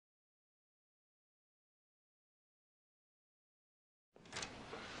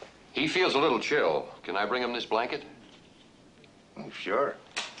He feels a little chill. Can I bring him this blanket? Sure.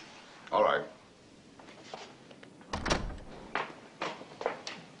 All right.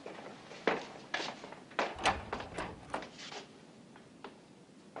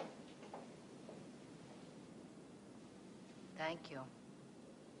 Thank you.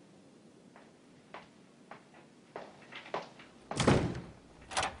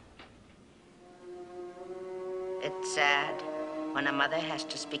 It's sad when a mother has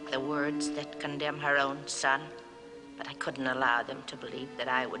to speak the words that condemn her own son, but I couldn't allow them to believe that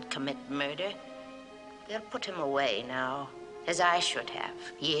I would commit murder. They'll put him away now, as I should have,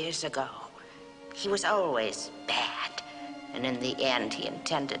 years ago. He was always bad, and in the end he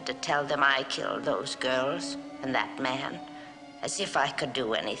intended to tell them I killed those girls and that man, as if I could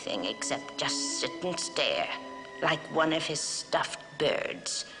do anything except just sit and stare, like one of his stuffed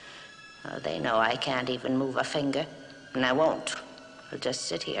birds. Oh, they know I can't even move a finger, and I won't. I'll just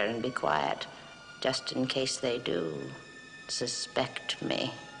sit here and be quiet, just in case they do suspect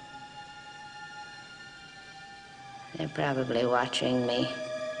me. They're probably watching me.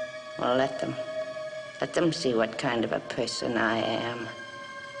 Well, let them. Let them see what kind of a person I am.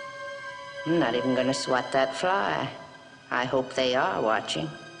 I'm not even gonna swat that fly. I hope they are watching.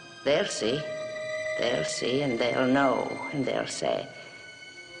 They'll see. They'll see, and they'll know, and they'll say,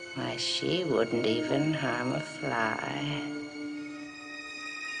 why, she wouldn't even harm a fly.